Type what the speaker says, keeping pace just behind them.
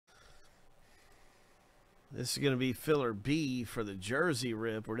This is going to be filler B for the jersey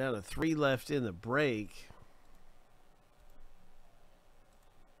rip. We're down to 3 left in the break.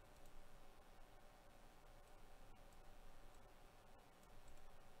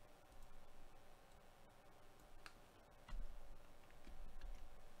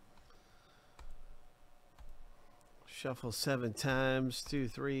 Shuffle 7 times. 2,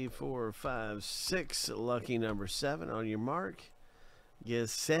 3, 4, 5, 6. Lucky number 7 on your mark. Get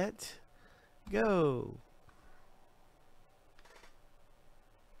set. Go.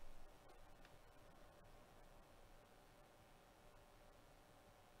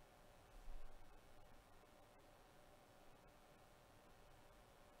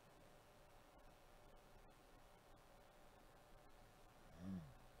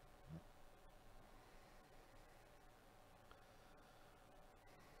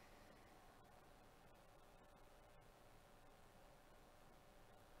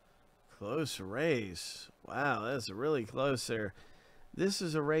 Close race. Wow, that's really close there. This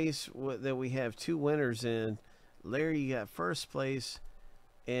is a race that we have 2 winners in. Larry, you got first place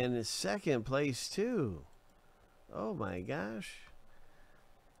and second place too. Oh my gosh.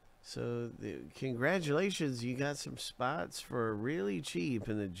 So congratulations, you got some spots for really cheap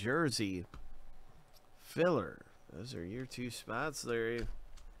in the jersey filler. Those are your 2 spots, Larry.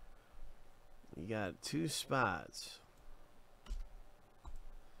 You got 2 spots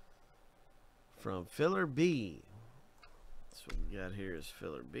from filler B. That's what we got here is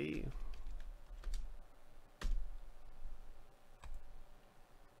filler B.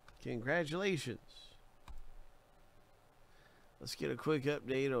 Congratulations. Let's get a quick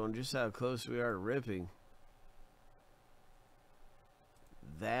update on just how close we are to ripping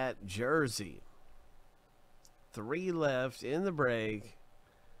that jersey. 3 left in the break,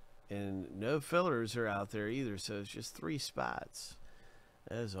 and no fillers are out there either, so it's just 3 spots.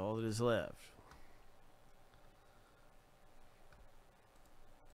 That is all that is left.